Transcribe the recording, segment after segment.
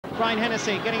Brian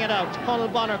Hennessy getting it out. Conal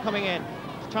Bonner coming in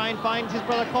to try and find his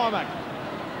brother Cormac.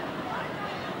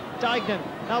 Dignan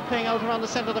now playing out around the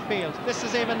centre of the field. This is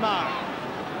Eamon Marr.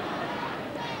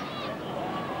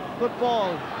 Good ball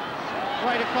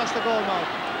right across the goal mouth.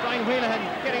 Brian Wheelahan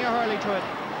getting a hurley to it.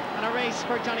 And a race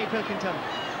for Johnny Pilkington.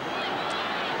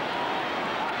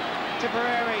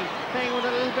 Tipperary playing with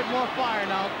a little bit more fire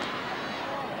now.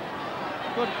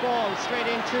 Good ball straight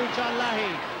into John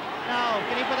Lahey. Now,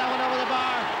 can he put that one over the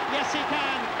bar? Yes, he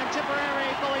can. And Tipperary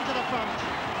going to the front.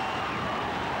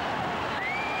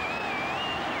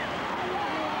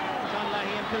 John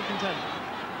Lahey and Pilkington.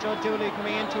 Joe Dooley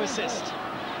coming in to assist.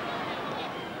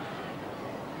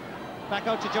 Back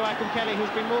out to Joachim Kelly, who's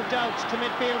been moved out to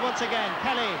midfield once again.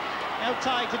 Kelly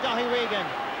outside to Daithí Regan.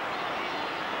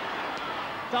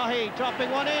 Daithí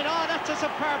dropping one in. Oh, that's a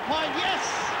superb point. Yes!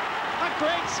 A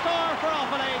great score for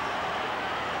Offaly.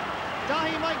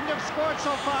 Daithí mightn't have scored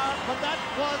so far, but that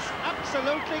was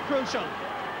absolutely crucial.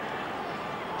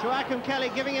 Joachim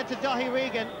Kelly giving it to Daithí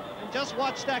Regan, and just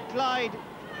watch that glide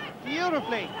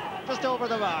beautifully just over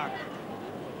the bar.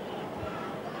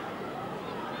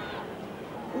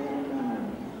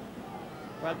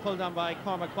 Well pulled on by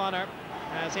Cormac Bonner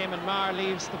as Eamon Marr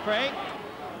leaves the fray.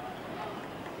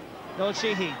 Noel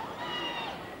Sheehy.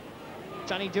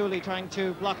 Johnny Dooley trying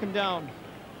to block him down.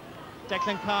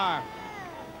 Declan Carr.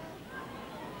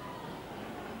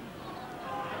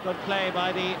 Good play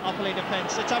by the Offaly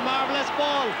defence. It's a marvellous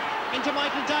ball into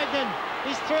Michael Dignan.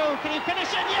 He's through. Can he finish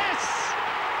it? Yes!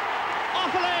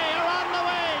 Offaly are on the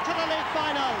way to the league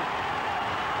final.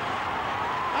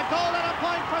 A goal and a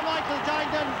point for Michael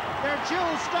Dignan. Their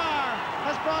dual star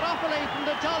has brought Offaly from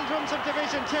the doldrums of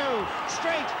Division 2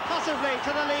 straight, possibly, to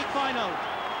the league final.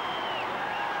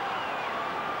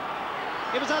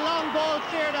 It was a long ball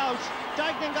cleared out.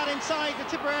 Dignan got inside the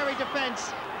Tipperary defence,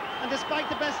 and despite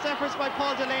the best efforts by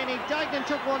Paul Delaney, Dignan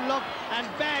took one look and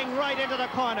bang right into the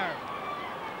corner.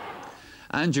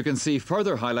 And you can see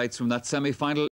further highlights from that semi-final.